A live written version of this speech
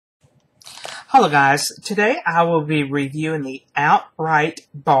Hello guys, today I will be reviewing the Outright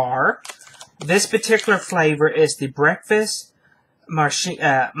bar. This particular flavor is the breakfast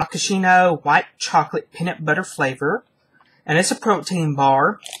Mochaccino white chocolate peanut butter flavor. And it's a protein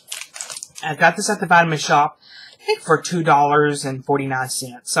bar. I got this at the vitamin shop, I think for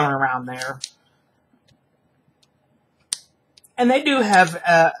 $2.49, somewhere around there. And they do have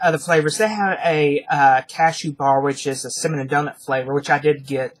other flavors. They have a cashew bar, which is a cinnamon donut flavor, which I did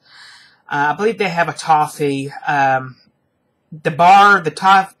get. I believe they have a toffee. I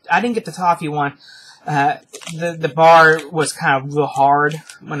didn't get the toffee one. The bar was kind of real hard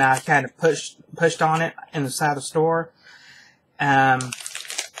when I kind of pushed on it inside the store. Right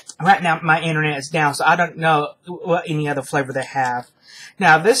now my internet is down, so I don't know what any other flavor they have.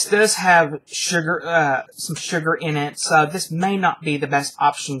 Now this does have sugar, some sugar in it, so this may not be the best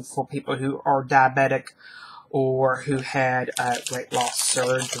option for people who are diabetic or who had weight loss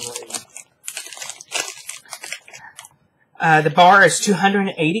surgery. The bar is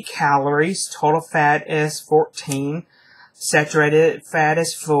 280 calories. Total fat is 14. Saturated fat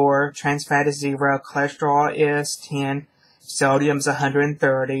is 4. Trans fat is 0. Cholesterol is 10. Sodium is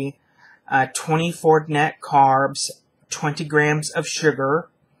 130. 24 net carbs. 20 grams of sugar.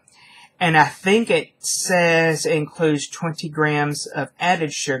 And I think it says it includes 20 grams of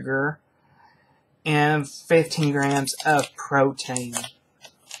added sugar and 15 grams of protein.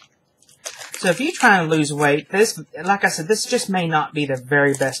 So if you're trying to lose weight, this, like I said, this just may not be the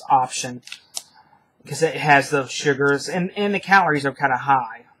very best option because it has those sugars and the calories are kind of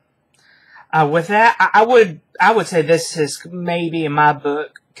high. With that, I would say this is maybe in my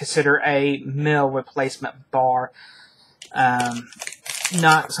book considered a meal replacement bar,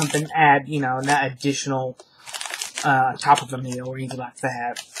 not something to add, that additional top of a meal or anything like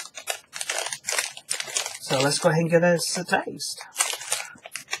that. So let's go ahead and give this a taste.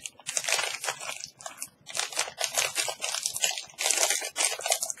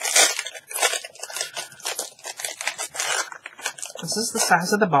 This is the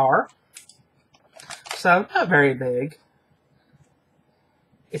size of the bar, so not very big.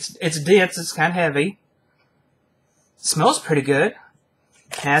 It's dense, it's kind of heavy. It smells pretty good.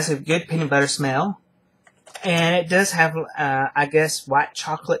 It has a good peanut butter smell. And it does have, I guess, white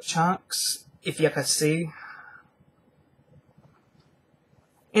chocolate chunks, if you can see.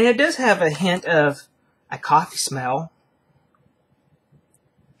 And it does have a hint of a coffee smell.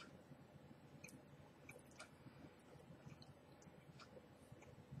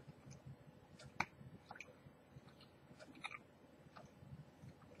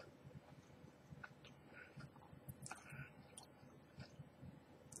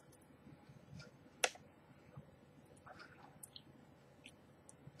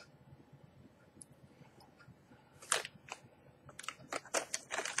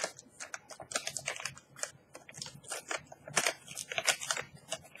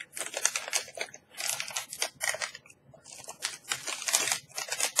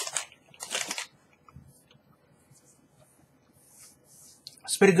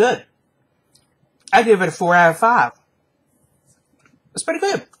 It's pretty good. I give it a 4 out of 5. It's pretty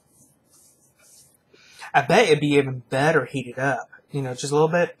good. I bet it'd be even better heated up. Just a little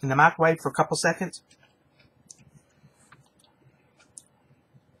bit in the microwave for a couple seconds.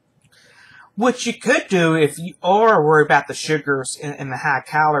 What you could do if you are worried about the sugars and the high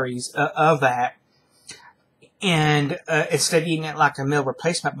calories of that, and instead of eating it like a meal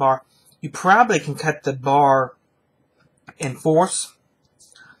replacement bar, you probably can cut the bar in fourths.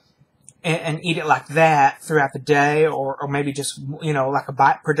 And eat it like that throughout the day, or maybe just, like a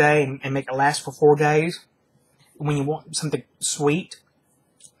bite per day and make it last for 4 days when you want something sweet.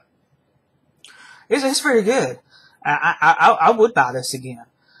 It's very good. I would buy this again.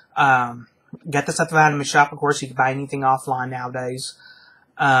 Got this at the vitamin shop. Of course, you can buy anything offline nowadays.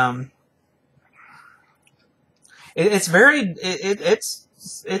 It's very, it's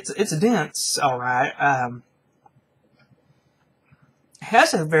dense, alright.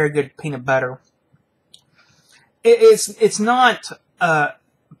 Has a very good peanut butter. It's not a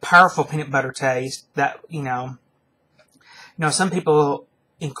powerful peanut butter taste that, some people,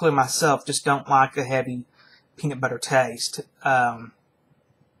 including myself, just don't like a heavy peanut butter taste.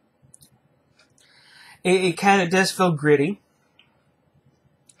 It kind of does feel gritty.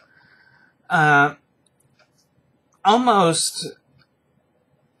 Almost,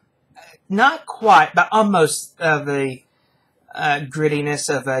 not quite, but almost the grittiness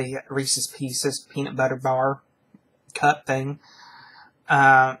of a Reese's Pieces peanut butter bar cup thing.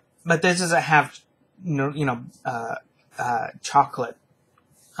 But this doesn't have, chocolate,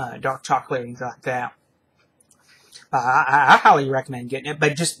 dark chocolate, or anything like that. But I highly recommend getting it.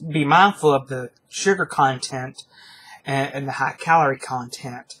 But just be mindful of the sugar content and the high calorie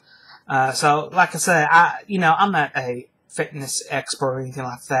content. So, like I said, I'm not a fitness expert or anything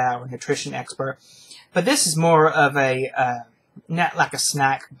like that, or nutrition expert. But this is more of a not like a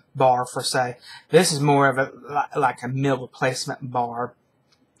snack bar per se. This is more of like a meal replacement bar.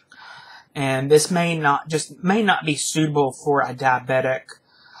 And this may not be suitable for a diabetic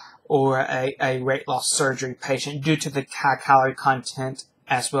or a weight loss surgery patient due to the high calorie content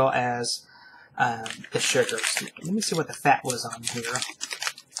as well as the sugars. Let me see what the fat was on here.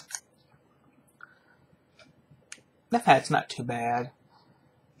 The fat's not too bad.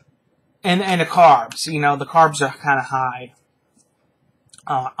 And the carbs, the carbs are kind of high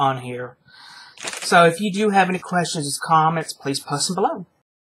on here. So if you do have any questions or comments, please post them below.